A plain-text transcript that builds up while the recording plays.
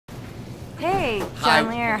Hey, Hi. John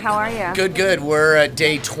Lear, how are you? Good, good. We're at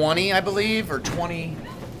day 20, I believe, or 20,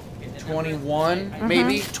 21,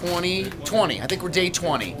 maybe 20. I think we're day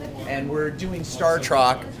 20, and we're doing Star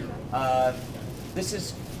Trek. This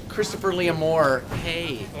is Christopher Liam Moore.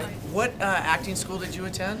 Hey, what acting school did you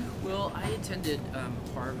attend? Well, I attended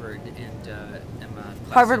Harvard and am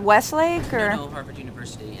a Harvard Westlake, or? No, Harvard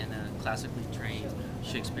University, and a classically trained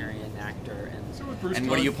Shakespearean actor. And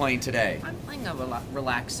what are you playing today? I'm playing a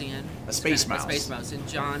relaxing, A space mouse. A space mouse. And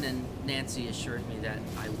John and Nancy assured me that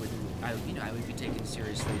I would be taken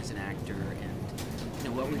seriously as an actor.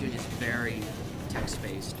 And what we're doing is very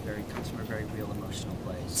text-based, comes from a very real emotional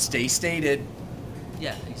place. Stay stated.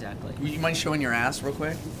 Yeah, exactly. Would you mind showing your ass real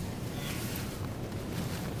quick?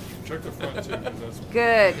 Check the front too. 'Cause that's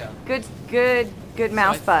Good, Yeah. good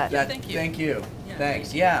mouse butt. Yeah, Thank you. Thank you. Yeah,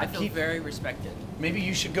 Thanks. Yeah. I feel very respected. Maybe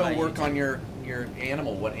you should go By work you. on your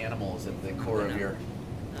animal. What animal is at the core of your?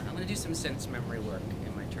 I'm going to do some sense memory work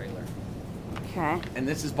in my trailer. Okay. And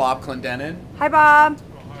this is Bob Clendenin. Hi, Bob.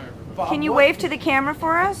 oh, hi, everybody. Bob, Can you what- wave to the camera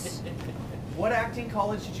for us? What acting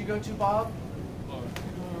college did you go to, Bob?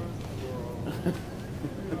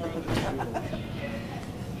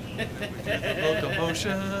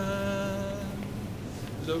 Locomotion.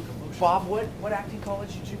 Locomotion. Bob, what acting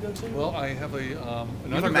college did you go to? Well, I have an a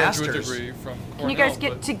undergraduate master's. degree from Cornell. Can you guys get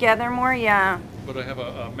but, together more? Yeah. but I have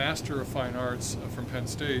a Master of Fine Arts from Penn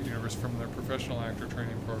State University from their professional actor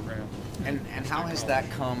training program. And how has that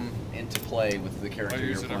come into play with the I character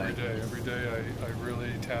use you're it playing? every day. Every day I really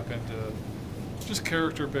tap into just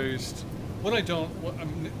character-based. When I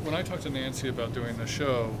talked to Nancy about doing the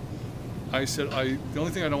show, I said the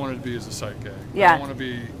only thing I don't want it to be is a sight gag. Yeah. I don't want to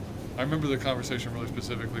be. I remember the conversation really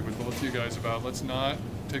specifically with both of you guys about let's not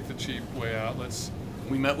take the cheap way out.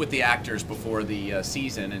 We met with the actors before the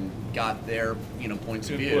season and got their points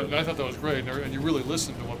of view. And I thought that was great, and you really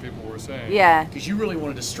listened to what people were saying. Yeah. Because you really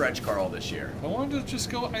wanted to stretch Carl this year. I wanted to just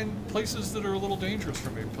go in places that are a little dangerous for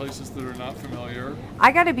me, places that are not familiar.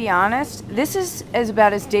 I got to be honest. This is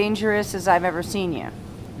about as dangerous as I've ever seen you.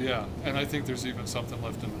 Yeah, and I think there's even something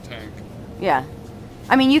left in the tank. Yeah.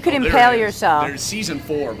 I mean, you could There impale it is. yourself. There's season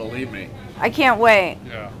 4, believe me. I can't wait.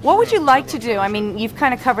 Yeah. What would you Yeah, like that to much do? I action. mean, you've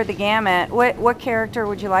kind of covered the gamut. What character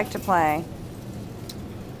would you like to play?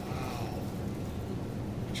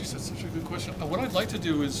 Geez, that's such a good question. What I'd like to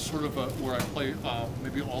do is sort of where I play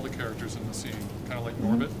maybe all the characters in the scene, kind of like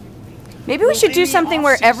Norbit. Maybe we should do maybe something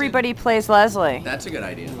where off-season. everybody plays Leslie. That's a good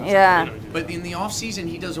idea. Yeah. Good idea. But in the off season,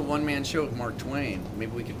 he does a one-man show with Mark Twain.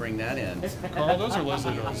 Maybe we could bring that in. Carl does or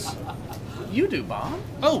Leslie does? You do, Bob.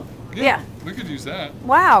 Oh, yeah. Yeah. We could use that.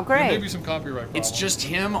 Wow, And great. maybe some copyright problems. It's just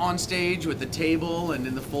him on stage with the table and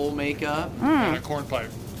in the full makeup. And a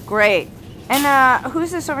cornpipe. Great. And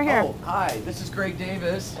who's this over here? Oh, hi. This is Greg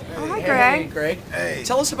Davis. Oh, hi, Hey, Greg. Greg. Hey.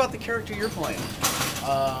 Tell us about the character you're playing.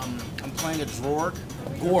 I'm playing a Drorg.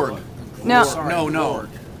 Gorg. No. Sorry, No.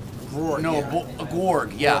 Grorg, No, yeah. a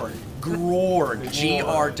Gorg. Yeah. Grorg. Grorg.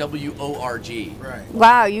 Grworg. Right.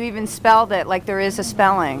 Wow, you even spelled it like there is a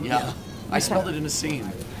spelling. Yeah. I spelled it in a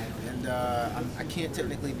scene. And I can't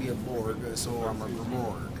technically be a Borg, so I'm a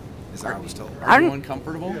Grorg, as I was told. Are you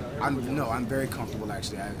uncomfortable? I'm very comfortable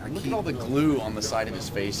actually. I Look keep, at all the glue on the side of his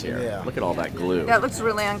face here. Yeah. Look at all that glue. That looks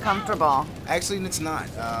really uncomfortable. Actually, it's not.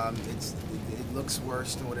 It looks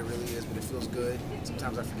worse than what it really is, but it feels good.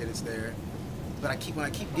 Sometimes I forget it's there. But when I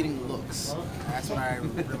keep getting looks, that's when I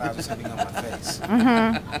realize it's something on my face.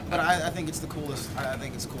 But I think it's the coolest. I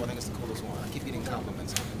think it's cool. I think it's the coolest one. I keep getting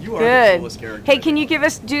compliments. You are the Good. coolest character. Hey, can you give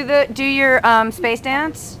us do your space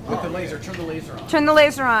dance? With the laser, turn the laser on. Turn the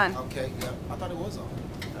laser on. Okay. Yep. I thought it was on.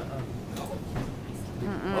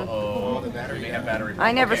 Uh-oh. The battery. We may have battery.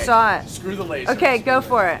 I never Okay. saw it. Screw the laser. Okay, go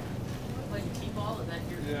for it.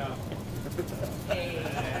 Yeah.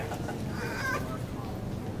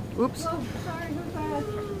 Oops.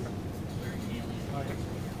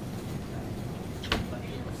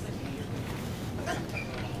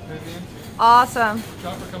 Awesome.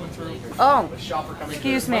 Chopper coming through. Oh, Shopper coming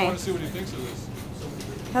excuse I me. want to see what he thinks of this.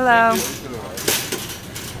 Hello.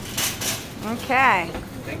 Okay.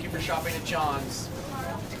 Thank you for shopping at John's.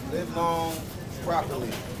 Live long, properly.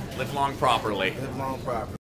 Live long properly. Live long, properly.